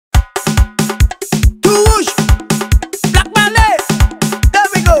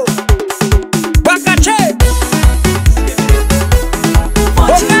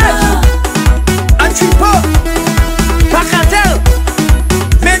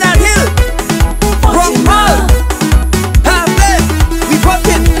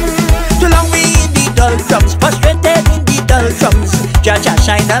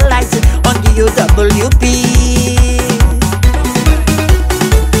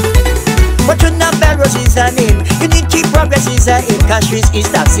Belrose is her name. Unity Progress is her aim. Castries is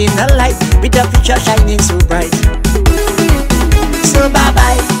dancing the light with the future shining so bright. So bye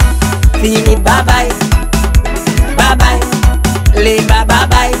bye, Phillip, bye bye, bye bye, Labour, bye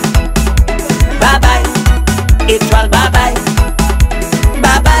bye, bye bye, Étoile, bye bye,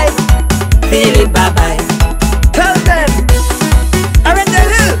 bye bye, Phillip, bye bye. Tell them, Arrête the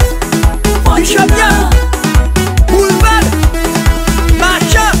hill, Bishop Young, Boulevard,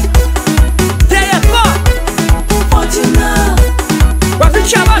 Marcha, Téléphone, Fortuna, Prophet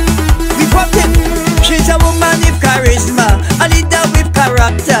Shabbat, we popped in. She's a woman with charisma, a leader with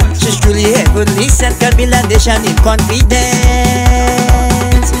character. She's truly heavenly sent, can be a nation in confidence.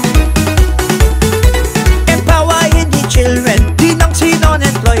 Empowering the children, denouncing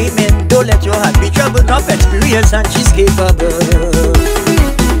unemployment. Don't let your heart be troubled of experience, and she's capable.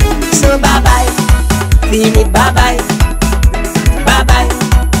 So bye bye, Phillip, bye bye, bye bye,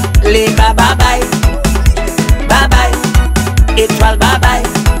 Labour, bye bye, bye bye, Étoile, bye bye,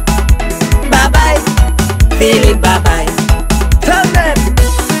 bye bye, Phillip, bye bye. Tell them,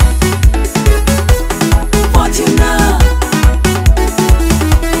 Fortuna,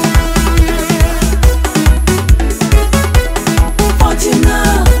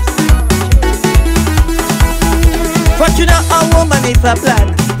 Fortuna, Fortuna, a woman with a plan,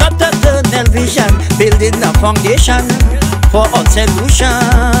 got a tunnel vision, building a foundation for all solutions.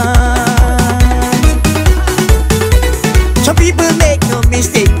 Some people make no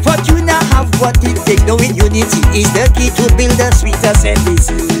mistake. Fortuna have what it takes. Knowing unity is the key to build a sweeter service.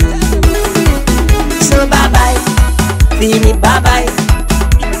 So bye bye, Phillip, bye bye,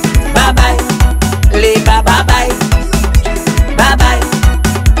 bye bye, Labour, bye bye, bye bye,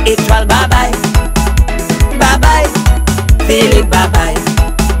 Étoile, bye bye, bye bye, Phillip, bye bye.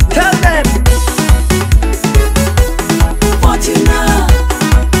 Tell them, Fortuna,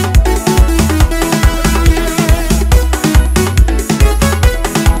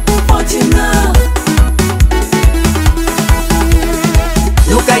 Fortuna,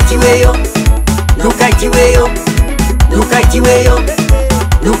 look at the way up, look at the way up, look at the way up,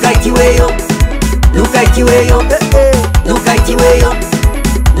 look at the way up, look at the way up, look at the way up,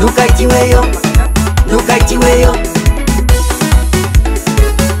 look at the way up, look at the way up.